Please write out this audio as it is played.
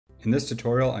In this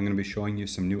tutorial, I'm going to be showing you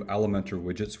some new Elementor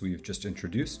widgets we've just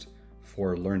introduced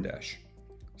for LearnDash.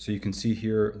 So you can see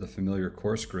here the familiar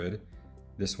course grid.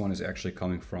 This one is actually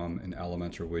coming from an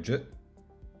Elementor widget,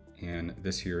 and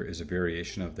this here is a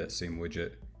variation of that same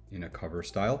widget in a cover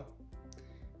style.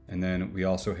 And then we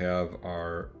also have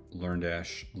our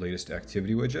LearnDash latest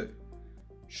activity widget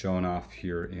shown off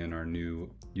here in our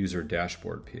new user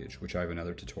dashboard page, which I have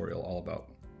another tutorial all about.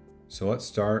 So let's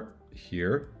start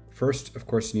here. First, of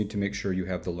course, you need to make sure you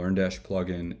have the LearnDash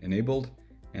plugin enabled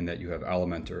and that you have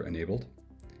Elementor enabled.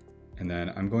 And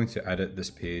then I'm going to edit this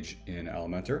page in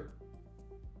Elementor.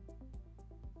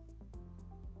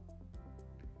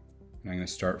 And I'm going to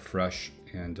start fresh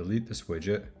and delete this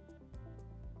widget.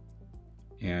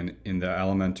 And in the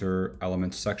Elementor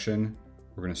Elements section,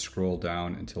 we're going to scroll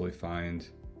down until we find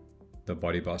the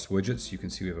BuddyBoss widgets. You can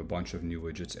see we have a bunch of new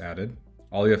widgets added.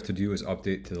 All you have to do is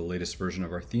update to the latest version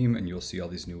of our theme and you'll see all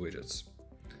these new widgets.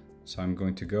 So I'm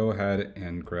going to go ahead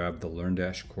and grab the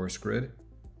LearnDash Course Grid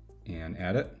and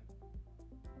add it.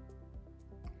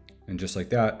 And just like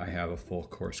that, I have a full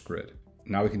course grid.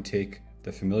 Now we can take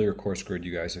the familiar course grid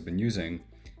you guys have been using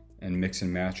and mix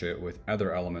and match it with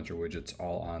other Elementor widgets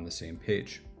all on the same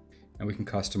page. And we can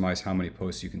customize how many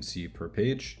posts you can see per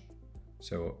page.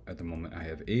 So at the moment I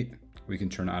have 8. We can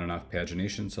turn on and off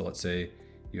pagination. So let's say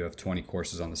you have 20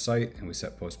 courses on the site and we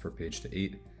set posts per page to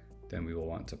 8, then we will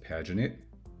want to paginate.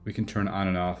 We can turn on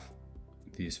and off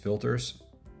these filters.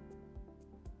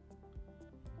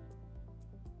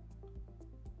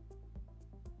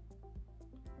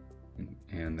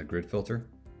 And the grid filter.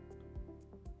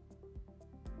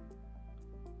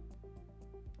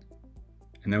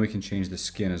 And then we can change the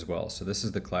skin as well. So this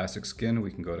is the classic skin.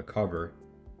 We can go to cover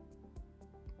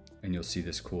and you'll see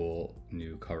this cool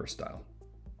new cover style.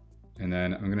 And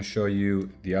then I'm going to show you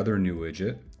the other new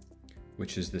widget,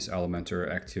 which is this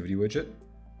Elementor activity widget.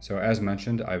 So as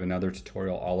mentioned, I have another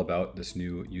tutorial all about this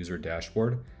new user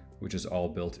dashboard, which is all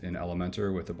built in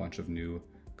Elementor with a bunch of new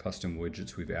custom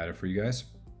widgets we've added for you guys.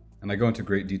 And I go into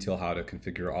great detail how to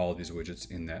configure all of these widgets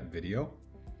in that video.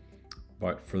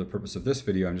 But for the purpose of this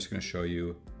video, I'm just going to show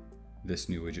you this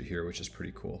new widget here, which is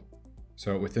pretty cool.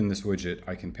 So within this widget,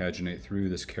 I can paginate through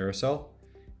this carousel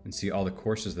and see all the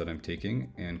courses that I'm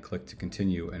taking and click to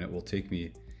continue, and it will take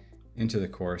me into the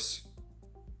course,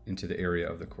 into the area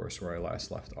of the course where I last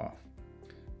left off.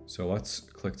 So let's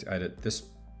click to edit this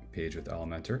page with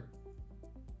Elementor.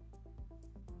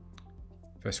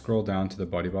 If I scroll down to the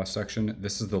BuddyBoss section,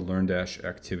 this is the LearnDash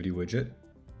activity widget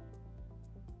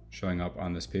showing up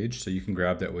on this page. So you can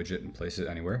grab that widget and place it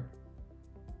anywhere.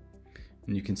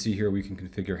 And you can see here we can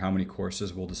configure how many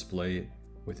courses we'll display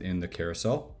within the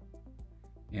carousel.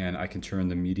 And I can turn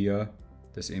the media,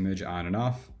 this image, on and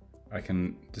off. I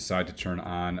can decide to turn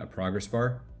on a progress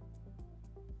bar.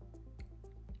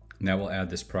 And that will add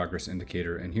this progress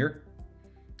indicator in here.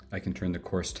 I can turn the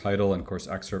course title and course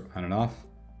excerpt on and off.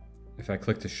 If I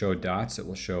click to show dots, it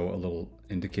will show a little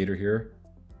indicator here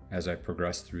as I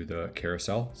progress through the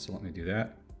carousel. So let me do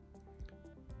that.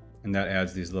 And that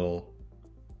adds these little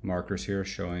markers here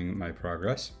showing my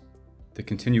progress. The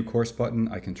continue course button,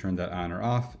 I can turn that on or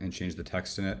off and change the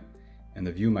text in it. And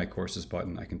the view my courses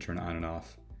button, I can turn on and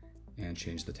off and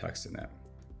change the text in that.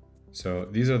 So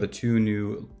these are the 2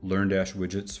 new LearnDash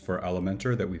widgets for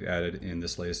Elementor that we've added in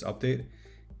this latest update,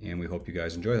 and we hope you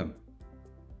guys enjoy them.